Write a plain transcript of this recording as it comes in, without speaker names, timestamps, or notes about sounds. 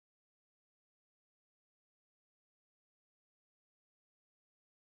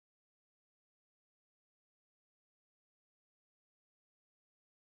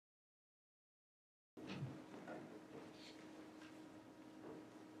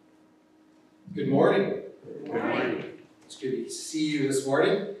Good morning. Good morning. It's good to see you this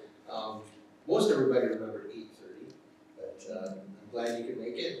morning. Most everybody remembered 8:30, but I'm glad you could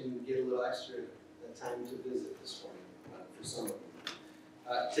make it and get a little extra time to visit this morning for some of you.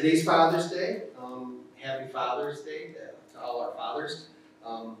 Today's Father's Day. Happy Father's Day to all our fathers.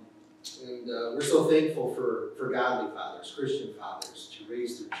 We're so thankful for godly fathers, Christian fathers, to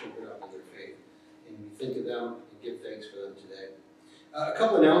raise their children up in their faith. And we think of them and give thanks for them today. A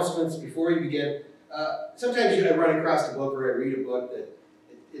couple announcements before you begin. Sometimes I run across a book or I read a book that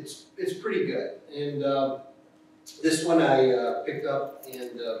it's pretty good. And this one I picked up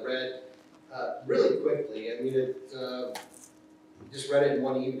and read really quickly. I mean, just read it in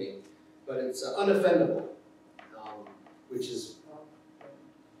one evening. But it's Unoffendable, which is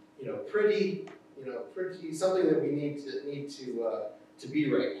pretty something that we need to be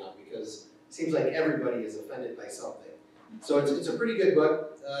right now, because it seems like everybody is offended by something. So it's a pretty good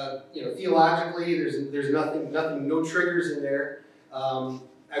book. Theologically, there's nothing, no triggers in there.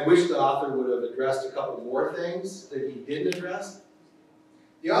 I wish the author would have addressed a couple more things that he didn't address.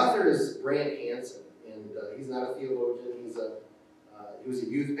 The author is Brant Hansen, and he's not a theologian. He was a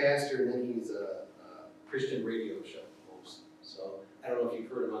youth pastor, and then he's a Christian radio show host. So I don't know if you've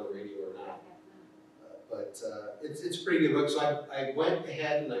heard him on the radio or not, but it's a pretty good book. So I went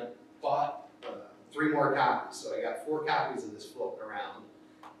ahead and I bought 3 more copies. So I got 4 copies of this floating around,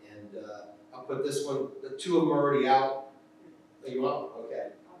 and I'll put this one. The 2 of them are already out. Oh, you want?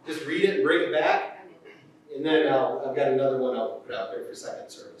 Okay. Just read it and bring it back, and then I've got another one I'll put out there for second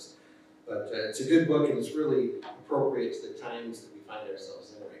service. But it's a good book, and it's really appropriate to the times that we find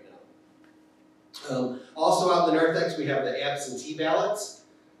ourselves in right now. Also out in the narthex, we have the absentee ballots.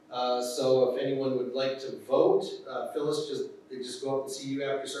 So if anyone would like to vote, Phyllis just go up and see you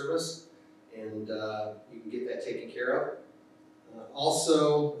after service, and you can get that taken care of.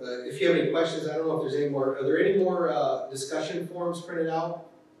 Also, if you have any questions, I don't know if there's any more. Are there any more discussion forms printed out?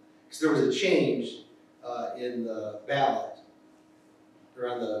 Because there was a change in the ballot, or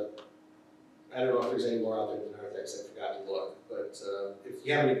on the. I don't know if there's any more out there in the narthex. I forgot to look. But if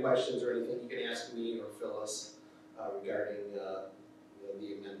you have any questions or anything, you can ask me or Phyllis regarding the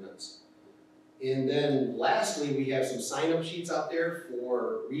amendments. And then lastly, we have some sign-up sheets out there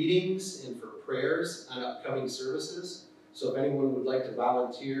for readings and for prayers on upcoming services. So if anyone would like to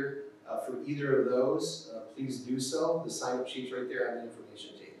volunteer for either of those, please do so. The sign-up sheet's right there on the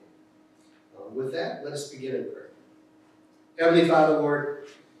information table. With that, let us begin in prayer. Heavenly Father, Lord,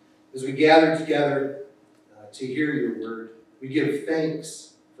 as we gather together to hear your word, we give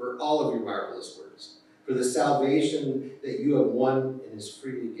thanks for all of your marvelous words, for the salvation that you have won and is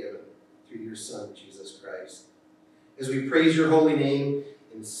freely given through your Son, Jesus Christ. As we praise your holy name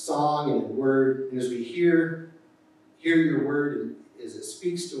in song and in word, and as we hear your word and as it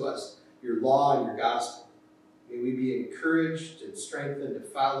speaks to us, your law and your gospel, may we be encouraged and strengthened to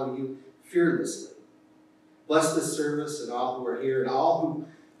follow you fearlessly. Bless this service and all who are here and all who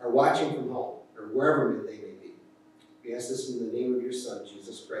are watching from home or wherever they may be. We ask this in the name of your Son,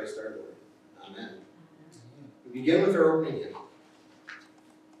 Jesus Christ our Lord. Amen. We begin with our opening hymn.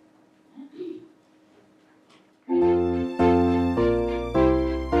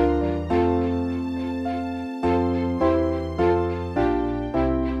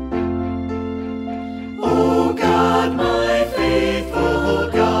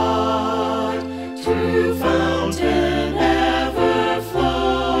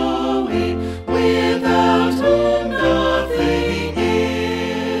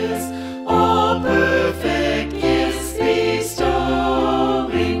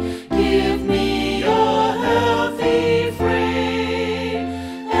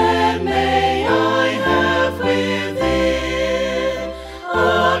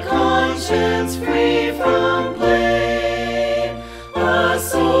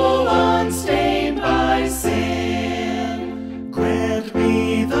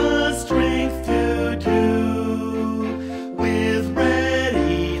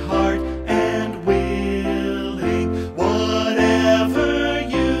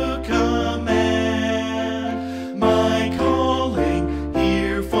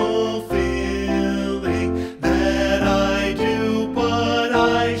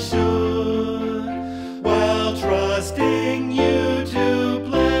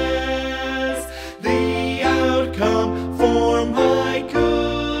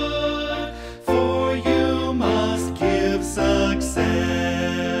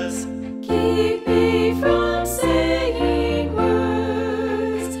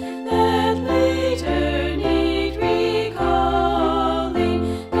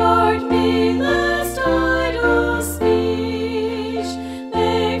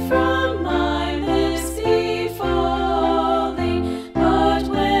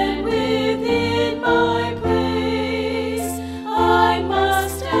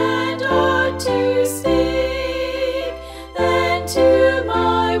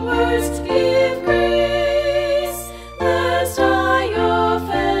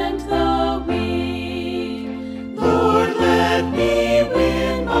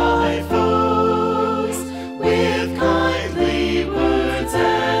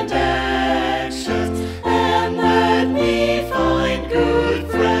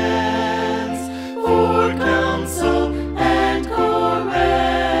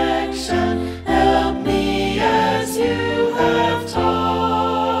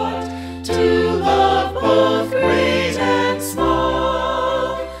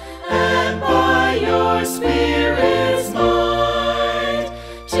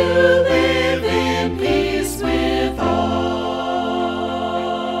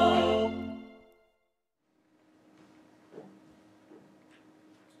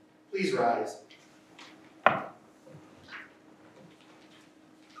 Please rise.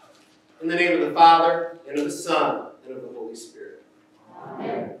 In the name of the Father, and of the Son, and of the Holy Spirit.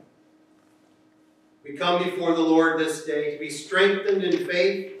 Amen. We come before the Lord this day to be strengthened in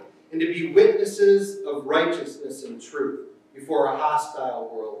faith and to be witnesses of righteousness and truth before a hostile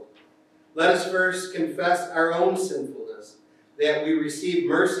world. Let us first confess our own sinfulness, that we receive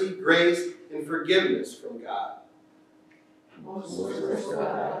mercy, grace, and forgiveness from God. Most merciful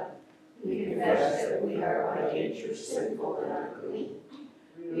God, we confess that we are by nature sinful and unclean.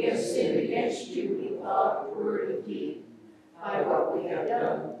 We have sinned against you in thought, word, and deed, by what we have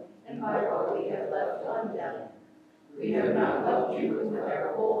done and by what we have left undone. We have not loved you with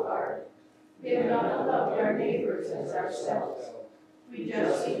our whole heart. We have not loved our neighbors as ourselves. We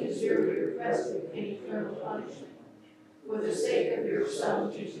justly deserve your present and eternal punishment. For the sake of your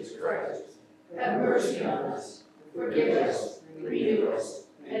Son, Jesus Christ, have mercy on us, forgive us, renew us,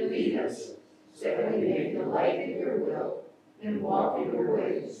 and lead us, so that we may delight in your will and walk in your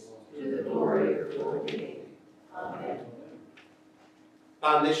ways, to the glory of your holy name. Amen.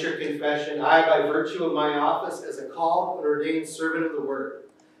 On this your confession, I, by virtue of my office as a called and ordained servant of the Word,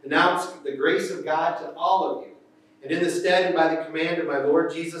 announce the grace of God to all of you, and in the stead and by the command of my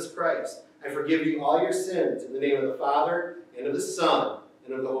Lord Jesus Christ, I forgive you all your sins in the name of the Father, and of the Son,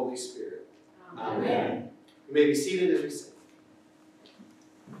 and of the Holy Spirit. Amen. You may be seated as we sing.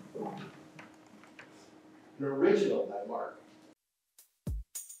 An original by Mark.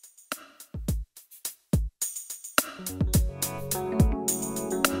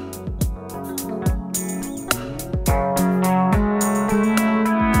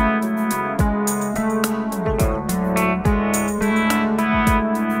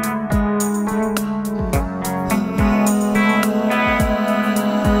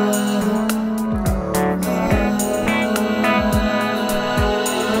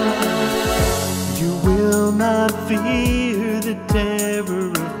 Fear the terror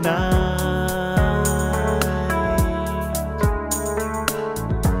of night,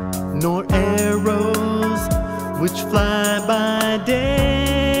 nor arrows which fly by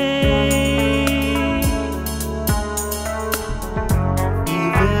day.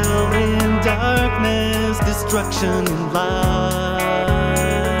 Evil in darkness, destruction in light.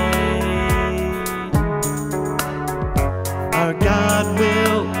 Our God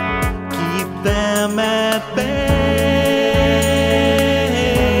will keep them at bay.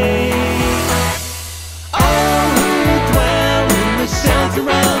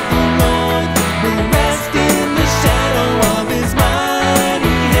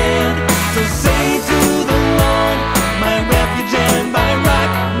 My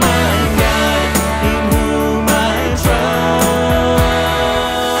rock, my God, in whom I trust.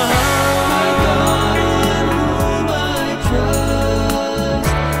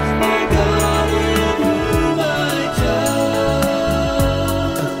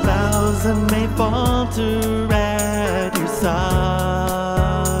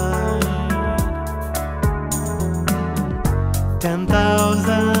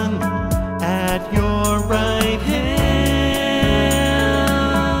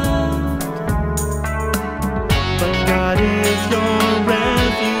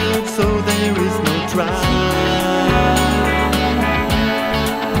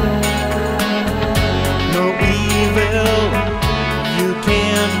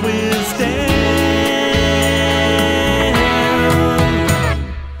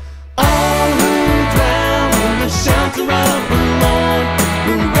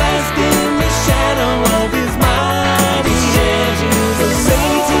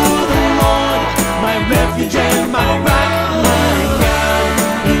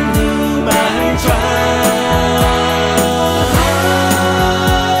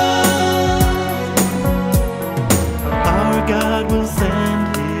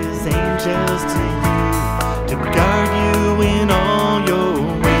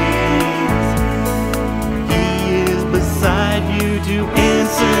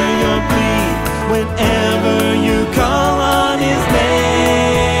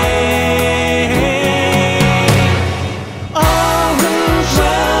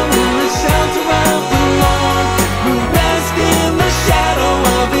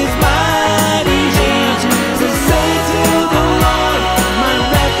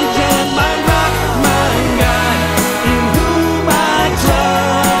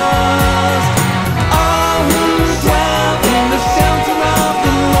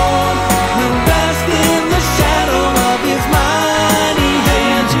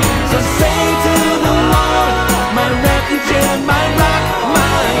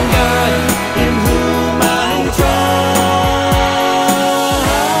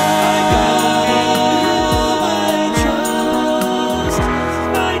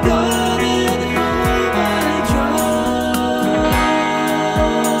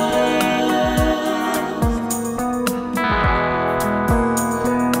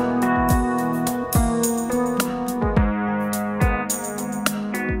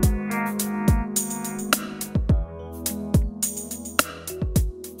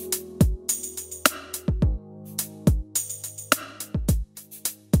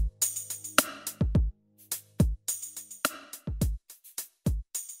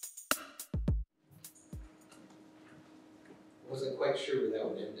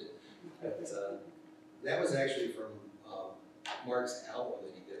 But, that was actually from Mark's album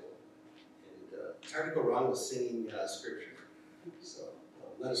that he did. And it's hard to go wrong with singing scripture. So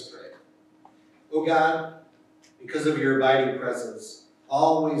let us pray. Oh God, because of your abiding presence,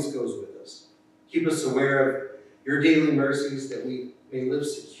 always goes with us. Keep us aware of your daily mercies, that we may live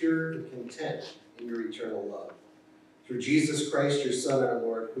secure and content in your eternal love. Through Jesus Christ, your Son, our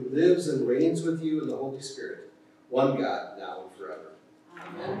Lord, who lives and reigns with you in the Holy Spirit, one God, now and forever.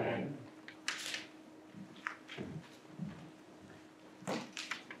 Amen.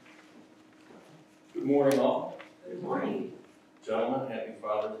 Good morning, all. Good morning. Gentlemen, happy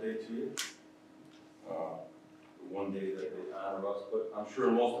Father's Day to you. The one day that they honor us, but I'm sure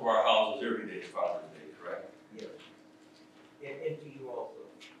in most of our houses, every day is Father's Day, correct? Yes. And to you also.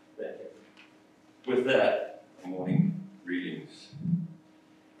 Thank you. With that, morning readings.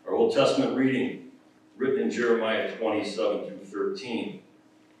 Our Old Testament reading, written in Jeremiah 27-13.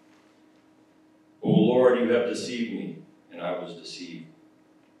 O Lord, you have deceived me, and I was deceived.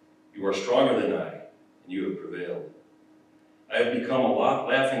 You are stronger than I, and you have prevailed. I have become a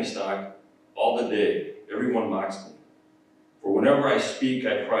laughingstock all the day. Everyone mocks me. For whenever I speak,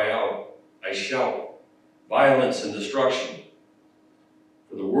 I cry out, I shout, violence and destruction.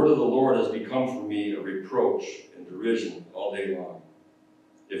 For the word of the Lord has become for me a reproach and derision all day long.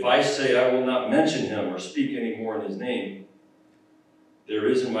 If I say I will not mention him or speak any more in his name, there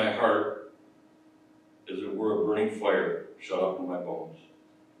is in my heart, as it were, a burning fire shut up in my bones.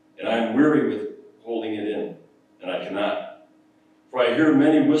 And I am weary with holding it in, and I cannot. For I hear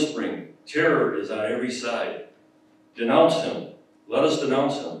many whispering, terror is on every side. Denounce him. Let us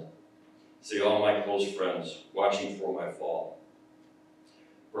denounce him, say all my close friends, watching for my fall.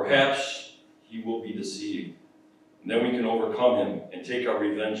 Perhaps he will be deceived, and then we can overcome him and take our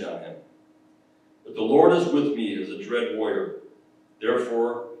revenge on him. But the Lord is with me as a dread warrior.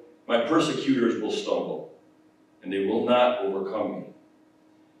 Therefore, my persecutors will stumble, and they will not overcome me.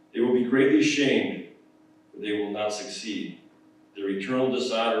 They will be greatly shamed, but they will not succeed. Their eternal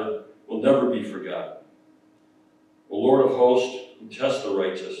dishonor will never be forgotten. O Lord of hosts, who tests the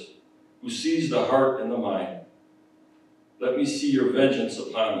righteous, who sees the heart and the mind, let me see your vengeance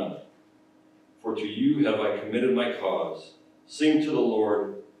upon them. For to you have I committed my cause. Sing to the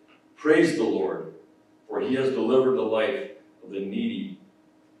Lord, praise the Lord, for he has delivered the life of the needy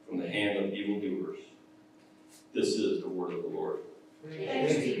from the hand of evildoers. This is the word of the Lord.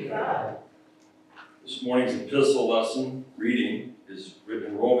 Thanks be to God. This morning's epistle lesson reading is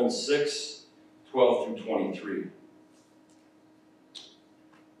written in Romans 6:12-23.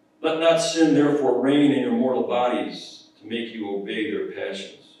 Let not sin therefore reign in your mortal bodies to make you obey their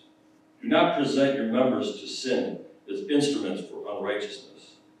passions. Do not present your members to sin as instruments for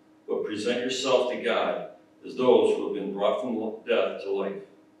unrighteousness, but present yourself to God as those who have been brought from death to life,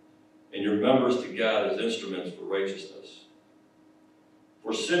 and your members to God as instruments for righteousness.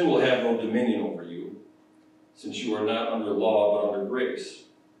 For sin will have no dominion over you, since you are not under law but under grace.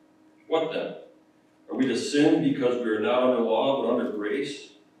 What then? Are we to sin because we are not under law but under grace?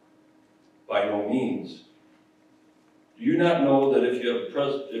 By no means. Do you not know that if you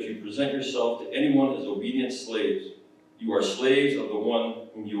present yourself to anyone as obedient slaves, you are slaves of the one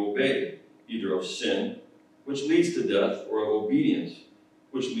whom you obey, either of sin, which leads to death, or of obedience,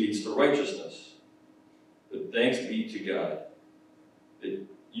 which leads to righteousness? But thanks be to God, that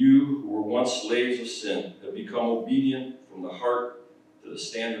you who were once slaves of sin have become obedient from the heart to the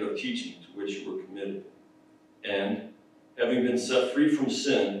standard of teaching to which you were committed, and, having been set free from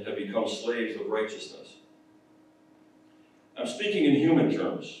sin, have become slaves of righteousness. I'm speaking in human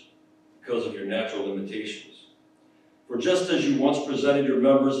terms because of your natural limitations. For just as you once presented your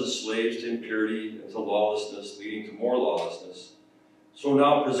members as slaves to impurity and to lawlessness, leading to more lawlessness, so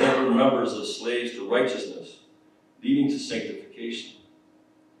now present your members as slaves to righteousness, leading to sanctification.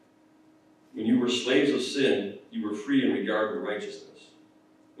 When you were slaves of sin, you were free in regard to righteousness.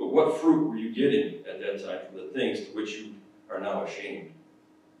 But what fruit were you getting at that time from the things to which you are now ashamed?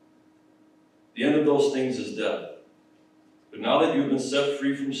 The end of those things is death. But now that you have been set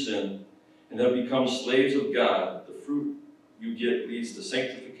free from sin and have become slaves of God, the fruit you get leads to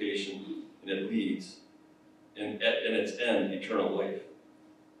sanctification, and it leads, and at its end, eternal life.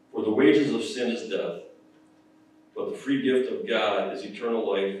 For the wages of sin is death, but the free gift of God is eternal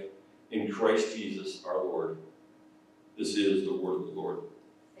life in Christ Jesus our Lord. This is the word of the Lord.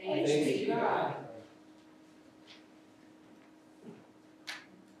 Thanks be to God.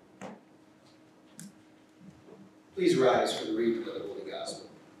 Please rise for the reading of the Holy Gospel.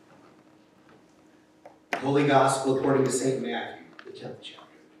 The Holy Gospel according to St. Matthew, the 10th chapter.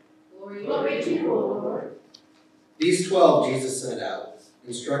 Glory to you, O Lord. These 12 Jesus sent out,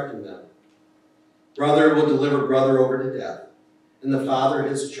 instructing them. Brother will deliver brother over to death, and the father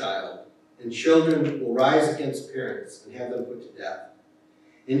his child, and children will rise against parents and have them put to death.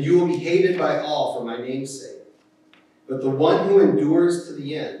 And you will be hated by all for my name's sake, but the one who endures to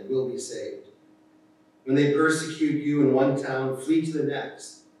the end will be saved. When they persecute you in one town, flee to the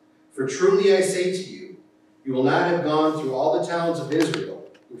next. For truly I say to you, you will not have gone through all the towns of Israel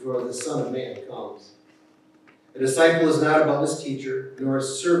before the Son of Man comes. A disciple is not above his teacher, nor a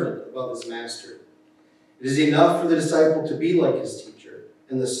servant above his master. It is enough for the disciple to be like his teacher,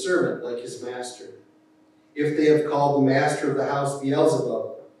 and the servant like his master. If they have called the master of the house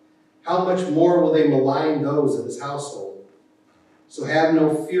Beelzebub, how much more will they malign those of his household? So have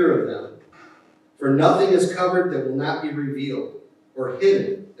no fear of them, for nothing is covered that will not be revealed, or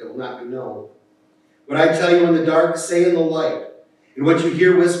hidden that will not be known. What I tell you in the dark, say in the light, and what you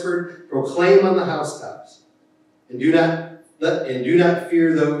hear whispered, proclaim on the housetops. And do not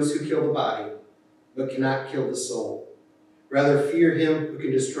fear those who kill the body, but cannot kill the soul. Rather fear him who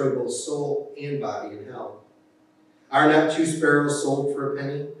can destroy both soul and body in hell. Are not 2 sparrows sold for a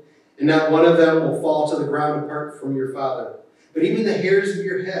penny? And not one of them will fall to the ground apart from your Father. But even the hairs of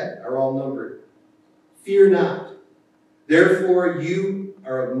your head are all numbered. Fear not. Therefore you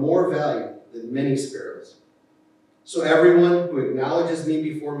are of more value than many sparrows. So everyone who acknowledges me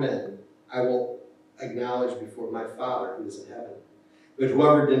before men, I will acknowledge before my Father who is in heaven. But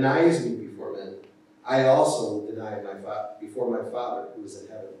whoever denies me before men, I also will deny before my Father who is in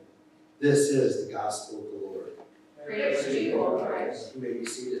heaven. This is the gospel of the Lord. Praise to you, O Christ. You may be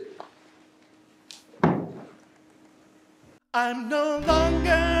seated. I'm no longer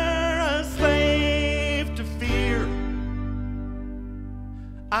a slave to fear.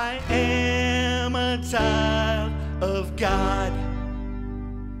 I am a child of God.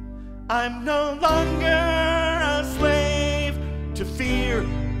 I'm no longer a slave to fear.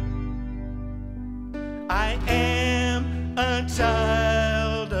 I am a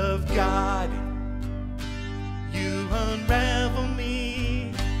child of God. You unravel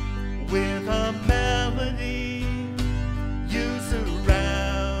me with a melody. You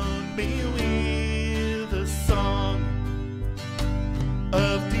surround me with a song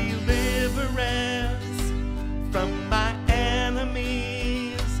of deliverance from my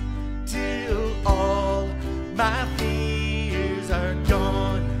enemies till all my fears are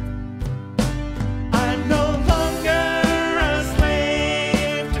gone. I'm no longer a slave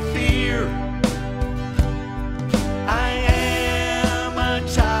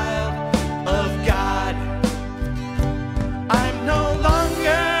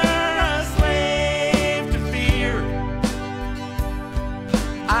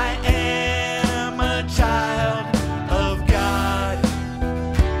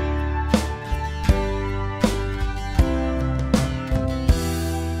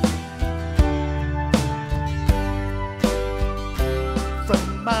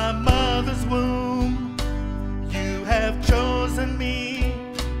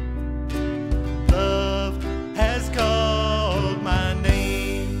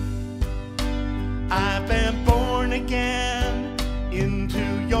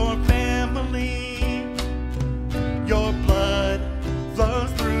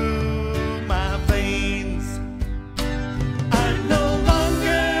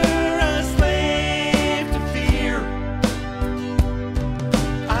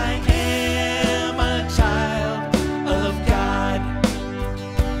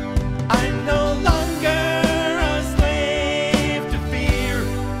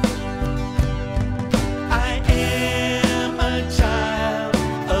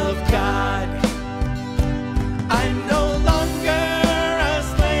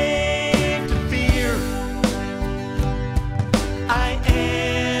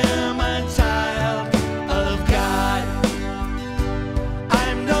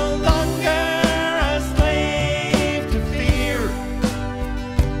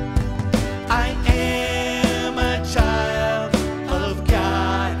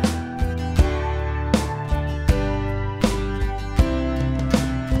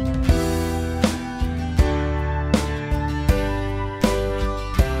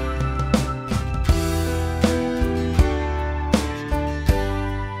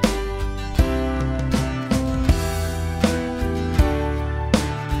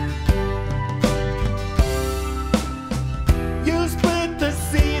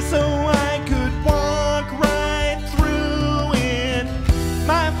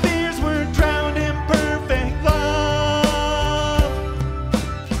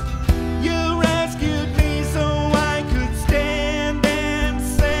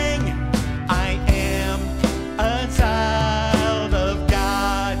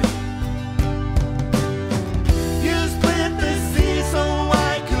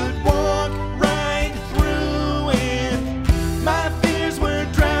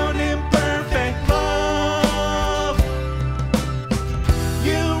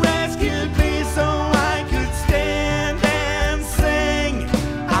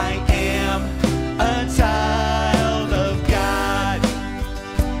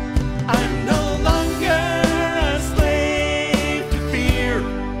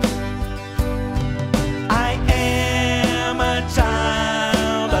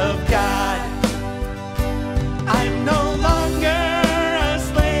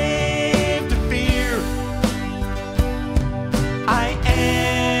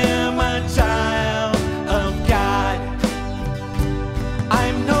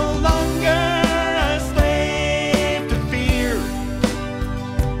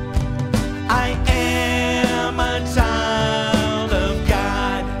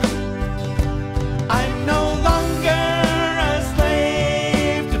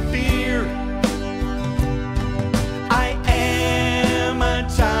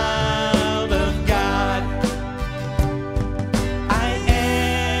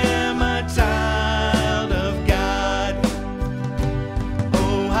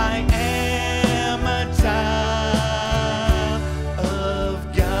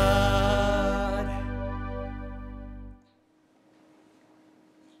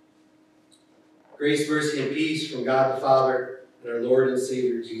Grace, mercy, and peace from God the Father and our Lord and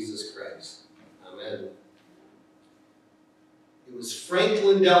Savior Jesus Christ. Amen. It was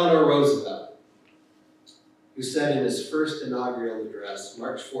Franklin Delano Roosevelt who said in his first inaugural address,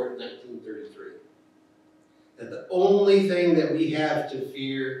 March 4th, 1933, that the only thing that we have to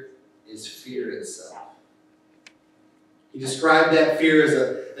fear is fear itself. He described that fear as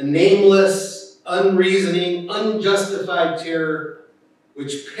a nameless, unreasoning, unjustified terror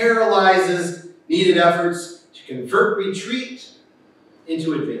which paralyzes needed efforts to convert retreat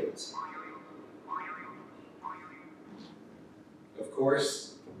into advance. Of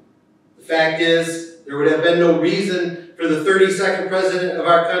course, the fact is, there would have been no reason for the 32nd president of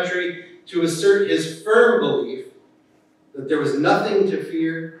our country to assert his firm belief that there was nothing to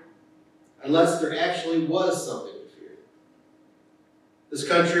fear unless there actually was something to fear. This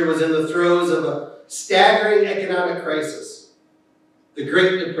country was in the throes of a staggering economic crisis, the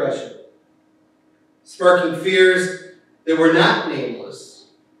Great Depression, sparking fears that were not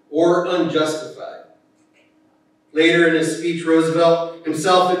nameless or unjustified. Later in his speech, Roosevelt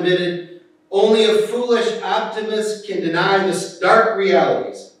himself admitted, "Only a foolish optimist can deny the dark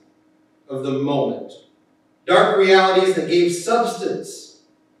realities of the moment. Dark realities that gave substance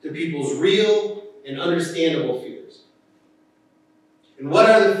to people's real and understandable fears." And what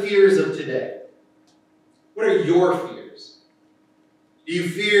are the fears of today? What are your fears? Do you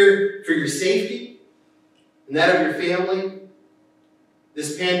fear for your safety and that of your family?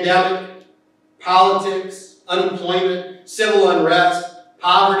 This pandemic, politics, unemployment, civil unrest,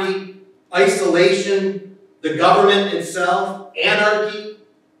 poverty, isolation, the government itself, anarchy,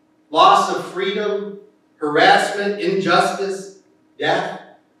 loss of freedom, harassment, injustice, death.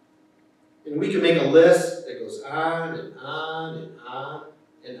 And we can make a list that goes on and on and on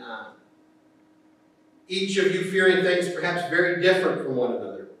and on. Each of you fearing things perhaps very different from one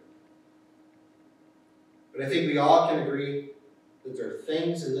another. But I think we all can agree that there are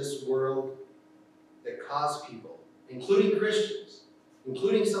things in this world that cause people, including Christians,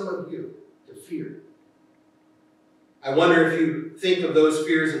 including some of you, to fear. I wonder if you think of those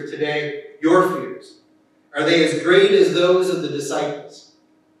fears of today, your fears. Are they as great as those of the disciples?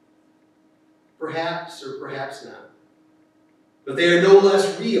 Perhaps or perhaps not. But they are no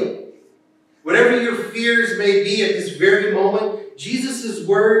less real. Whatever your fears may be at this very moment, Jesus'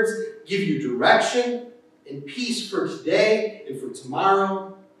 words give you direction and peace for today and for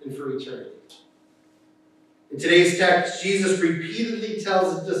tomorrow and for eternity. In today's text, Jesus repeatedly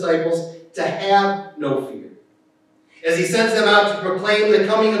tells his disciples to have no fear, as he sends them out to proclaim the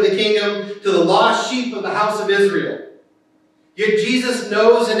coming of the kingdom to the lost sheep of the house of Israel. Yet Jesus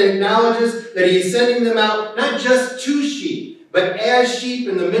knows and acknowledges that he is sending them out not just to sheep, but as sheep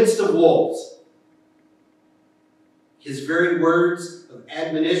in the midst of wolves. His very words of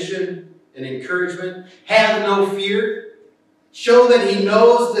admonition and encouragement, have no fear, show that he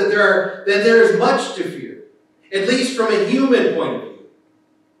knows that there is much to fear, at least from a human point of view.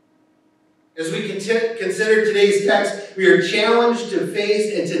 As we consider today's text, we are challenged to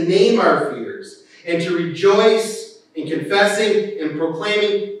face and to name our fears and to rejoice in confessing and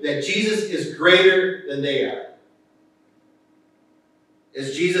proclaiming that Jesus is greater than they are.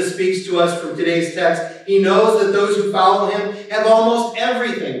 As Jesus speaks to us from today's text, he knows that those who follow him have almost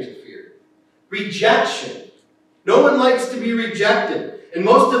everything to fear. Rejection. No one likes to be rejected, and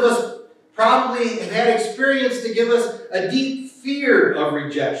most of us probably have had experience to give us a deep fear of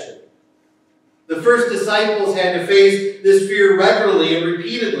rejection. The first disciples had to face this fear regularly and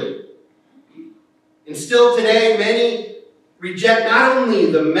repeatedly. And still today, many reject not only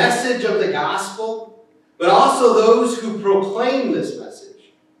the message of the gospel, but also those who proclaim this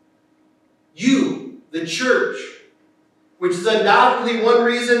message. You, the church, which is undoubtedly one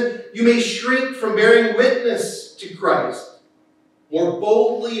reason you may shrink from bearing witness to Christ more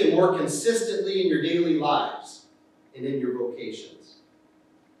boldly and more consistently in your daily lives and in your vocations.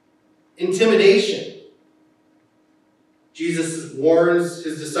 Intimidation. Jesus warns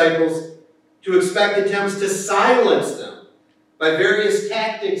his disciples to expect attempts to silence them by various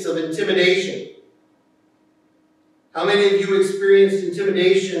tactics of intimidation. How many of you experienced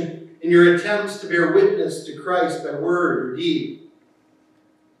intimidation in your attempts to bear witness to Christ by word or deed?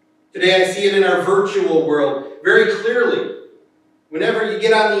 Today I see it in our virtual world very clearly. Whenever you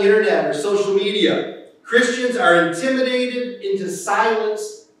get on the internet or social media, Christians are intimidated into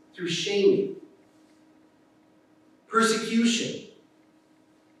silence through shaming, persecution.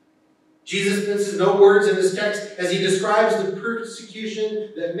 Jesus minces no words in this text as he describes the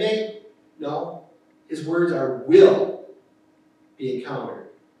persecution that his words are will be encountered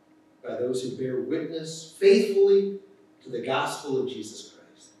by those who bear witness faithfully to the gospel of Jesus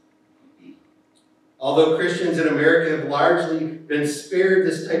Christ. Although Christians in America have largely been spared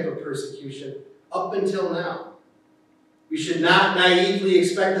this type of persecution up until now, we should not naively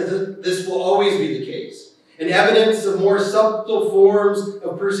expect that this will always be the case. And evidence of more subtle forms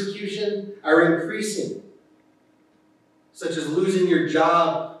of persecution are increasing, such as losing your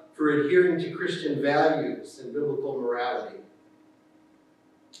job for adhering to Christian values and biblical morality.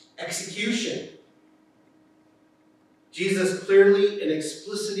 Execution. Jesus clearly and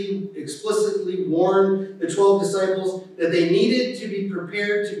explicitly warned the 12 disciples that they needed to be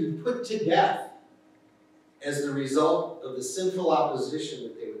prepared to be put to death as the result of the sinful opposition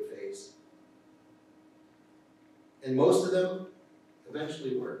that they would face. And most of them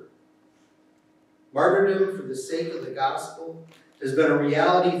eventually were. Martyrdom for the sake of the gospel has been a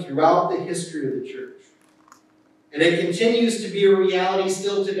reality throughout the history of the church. And it continues to be a reality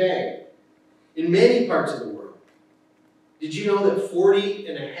still today in many parts of the world. Did you know that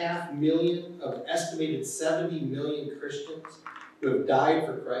 40.5 million of estimated 70 million Christians who have died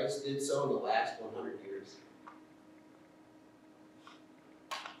for Christ did so in the last 100 years?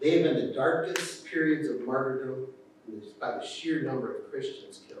 They have been the darkest periods of martyrdom by the sheer number of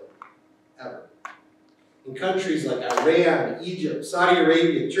Christians killed, ever. In countries like Iran, Egypt, Saudi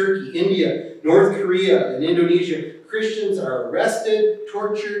Arabia, Turkey, India, North Korea, and Indonesia, Christians are arrested,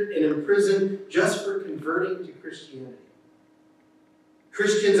 tortured, and imprisoned just for converting to Christianity.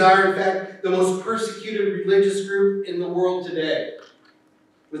 Christians are, in fact, the most persecuted religious group in the world today,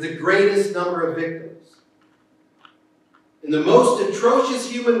 with the greatest number of victims. And the most atrocious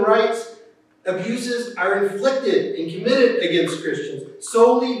human rights abuses are inflicted and committed against Christians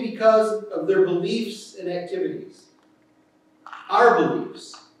solely because of their beliefs and activities. Our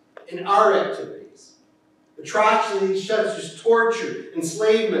beliefs and our activities. Atrocities such as torture,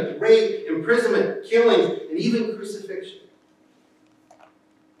 enslavement, rape, imprisonment, killings, and even crucifixion.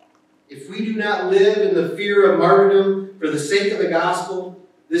 If we do not live in the fear of martyrdom for the sake of the gospel,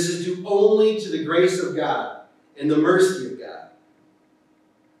 this is due only to the grace of God and the mercy of God.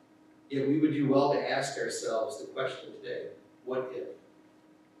 Yet we would do well to ask ourselves the question today, what if?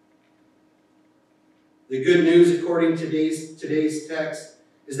 The good news, according to today's text,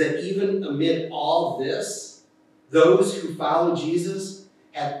 is that even amid all this, those who follow Jesus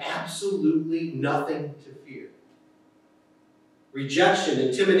have absolutely nothing to fear. Rejection,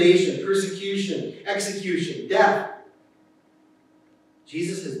 intimidation, persecution, execution, death.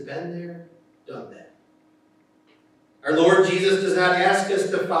 Jesus has been there, done that. Our Lord Jesus does not ask us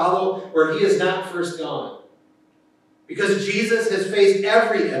to follow where he has not first gone. Because Jesus has faced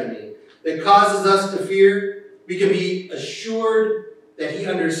every enemy that causes us to fear, we can be assured that he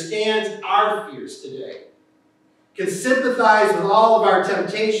understands our fears today, can sympathize with all of our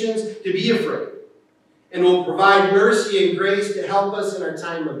temptations to be afraid, and will provide mercy and grace to help us in our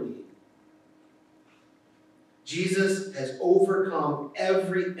time of need. Jesus has overcome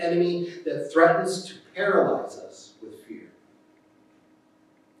every enemy that threatens to paralyze us with fear.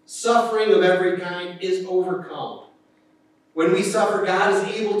 Suffering of every kind is overcome. When we suffer, God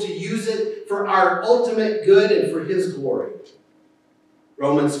is able to use it for our ultimate good and for his glory.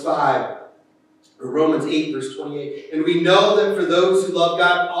 Romans 8, verse 28. And we know that for those who love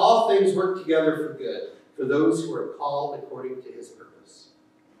God, all things work together for good, for those who are called according to his purpose.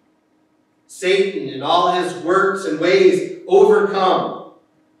 Satan and all his works and ways overcome.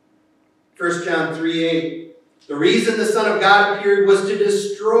 1 John 3:8. The reason the Son of God appeared was to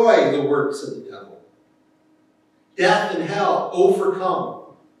destroy the works of the devil. Death and hell overcome.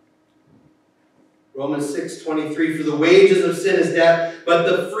 Romans 6:23. For the wages of sin is death, but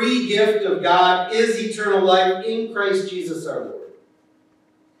the free gift of God is eternal life in Christ Jesus our Lord.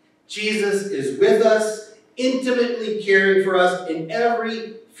 Jesus is with us, intimately caring for us in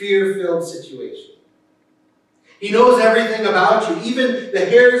every fear-filled situation. He knows everything about you. Even the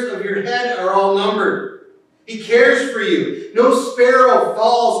hairs of your head are all numbered. He cares for you. No sparrow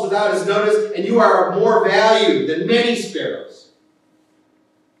falls without his notice, and you are of more value than many sparrows.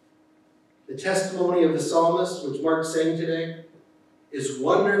 The testimony of the psalmist, which Mark sang today, is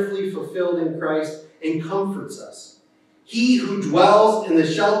wonderfully fulfilled in Christ and comforts us. He who dwells in the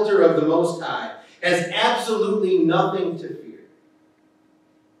shelter of the Most High has absolutely nothing to fear.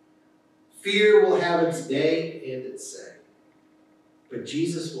 Fear will have its day and its say, but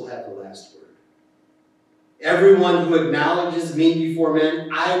Jesus will have the last word. Everyone who acknowledges me before men,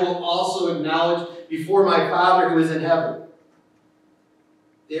 I will also acknowledge before my Father who is in heaven.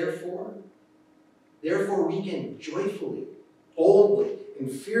 Therefore, we can joyfully, boldly,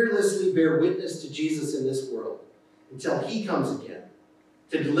 and fearlessly bear witness to Jesus in this world until he comes again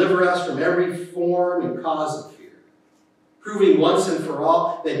to deliver us from every form and cause of fear. proving once and for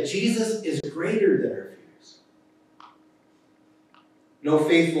all that Jesus is greater than our fears. No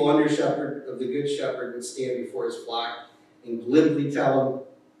faithful under-shepherd of the Good Shepherd would stand before his flock and glibly tell him,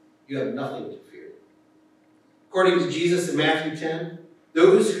 you have nothing to fear. According to Jesus in Matthew 10,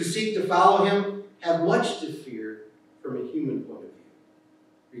 those who seek to follow him have much to fear from a human point of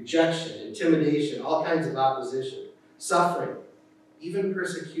view. Rejection, intimidation, all kinds of opposition, suffering, even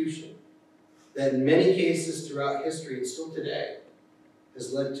persecution, that in many cases throughout history and still today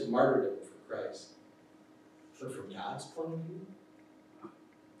has led to martyrdom for Christ. But from God's point of view,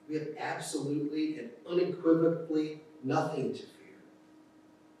 we have absolutely and unequivocally nothing to fear.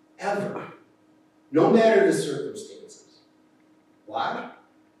 Ever. No matter the circumstances. Why?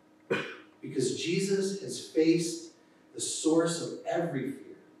 Because Jesus has faced the source of every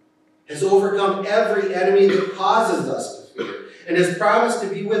fear, has overcome every enemy that causes us to fear, and has promised to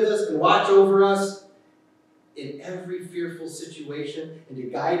be with us and watch over us in every fearful situation and to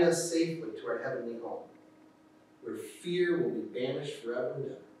guide us safely to our heavenly home, where fear will be banished forever and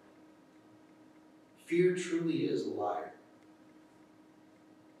ever. Fear truly is a liar.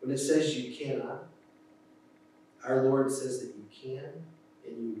 When it says you cannot, our Lord says that you can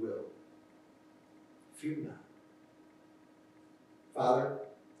and you will. Fear not. Father,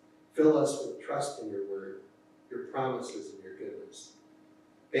 fill us with trust in your word, your promises, and your goodness.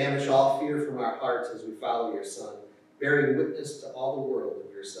 Banish all fear from our hearts as we follow your Son, bearing witness to all the world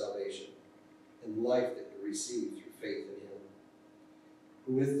of your salvation and life that you receive through faith in him,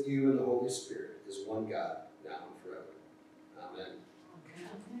 who with you and the Holy Spirit is one God, now and forever. Amen.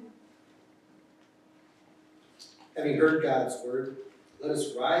 Having heard God's word, let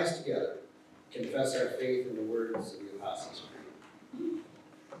us rise together and confess our faith in the words of the Apostles' Creed.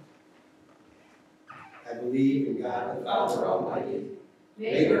 I believe in God the Father Almighty,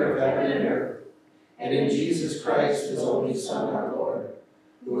 maker of heaven and earth, and in Jesus Christ, his only Son, our Lord,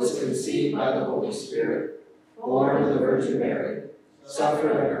 who was conceived by the Holy Spirit, born of the Virgin Mary,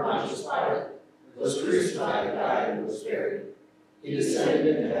 suffered under Pontius Pilate, was crucified, died, and was buried. He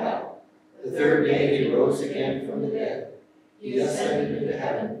descended into hell. The third day he rose again from the dead. He ascended into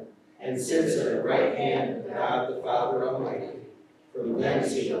heaven, and sits at the right hand of God the Father Almighty. From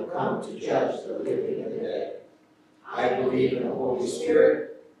thence he shall come to judge the living and the dead. I believe in the Holy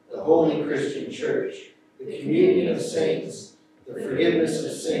Spirit, the holy Christian Church, the communion of saints, the forgiveness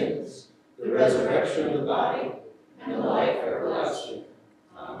of sins, the resurrection of the body, and the life everlasting.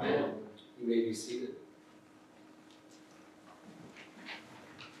 Amen. You may be seated.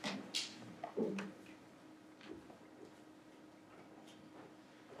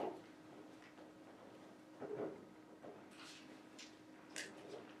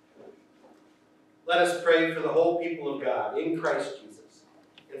 Let us pray for the whole people of God in Christ Jesus,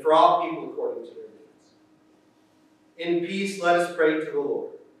 and for all people according to their needs. In peace, let us pray to the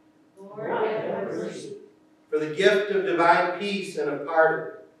Lord. Lord, have mercy. For the gift of divine peace and of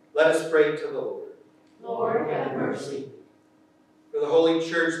pardon, let us pray to the Lord. Lord, have mercy. For the Holy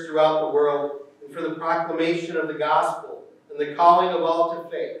Church throughout the world, and for the proclamation of the gospel and the calling of all to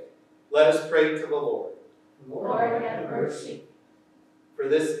faith, let us pray to the Lord. Lord, have mercy. For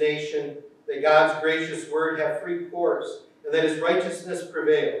this nation, that God's gracious word have free course, and that his righteousness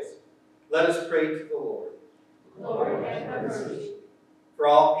prevails, let us pray to the Lord. Lord, have mercy. For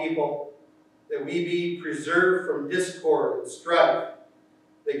all people, that we be preserved from discord and strife,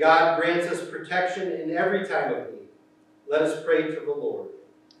 that God grants us protection in every time of need, let us pray to the Lord.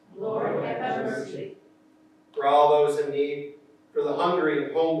 Lord, have mercy. For all those in need, for the hungry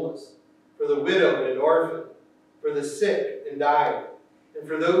and homeless, for the widowed and orphan, for the sick and dying, and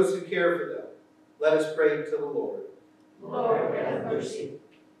for those who care for them, let us pray to the Lord. Lord, have mercy.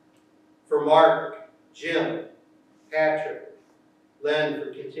 For Mark, Jim, Patrick, Len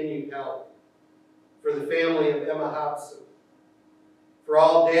for continued health, for the family of Emma Hobson, for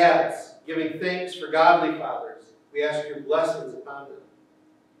all dads giving thanks for godly fathers, we ask your blessings upon them.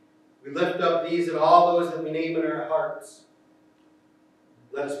 We lift up these and all those that we name in our hearts.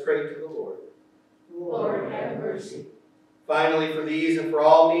 Let us pray to the Lord. Lord, have mercy. Finally, for these and for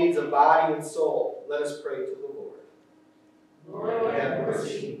all needs of body and soul, let us pray to the Lord. Lord, have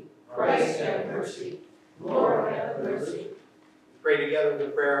mercy. Christ, have mercy. Lord, have mercy. Pray together the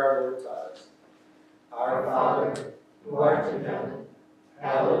prayer our Lord taught us. Our Father, who art in heaven,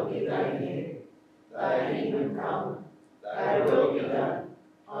 hallowed be thy name. Thy kingdom come, thy will be done,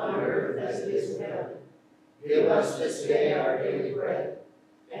 on earth as it is in heaven. Give us this day our daily bread,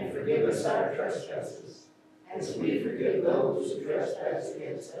 and forgive us our trespasses, as we forgive those who trespass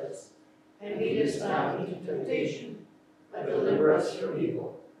against us. And lead us not into temptation, but deliver us from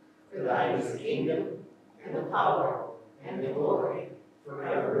evil. For thine is the kingdom, and the power, and the glory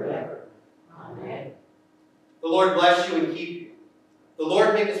forever and ever. Amen. The Lord bless you and keep you. The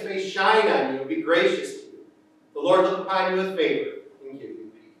Lord make his face shine on you and be gracious to you. The Lord look upon you with favor and give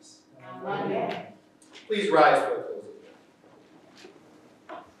you peace. Amen. Please rise for a closing.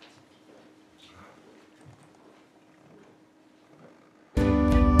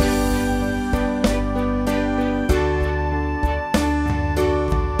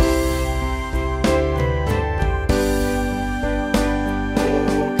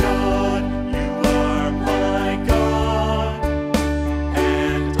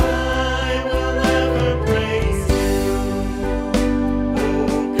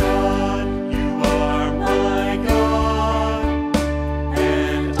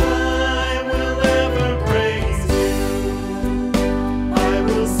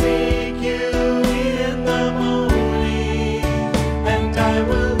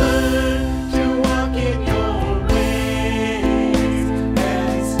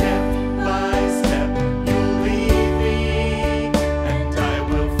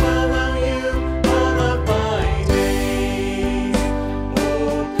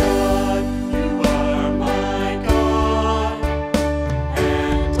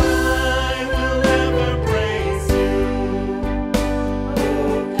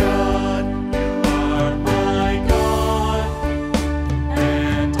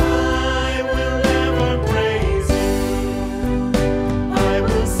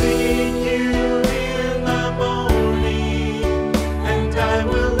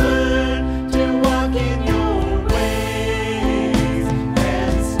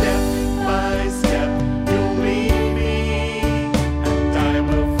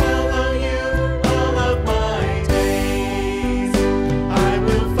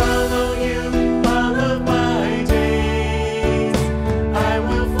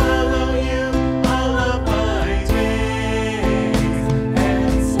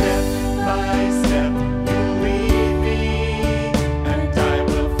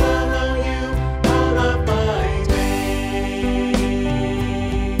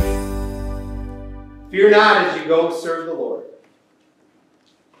 Fear not as you go serve the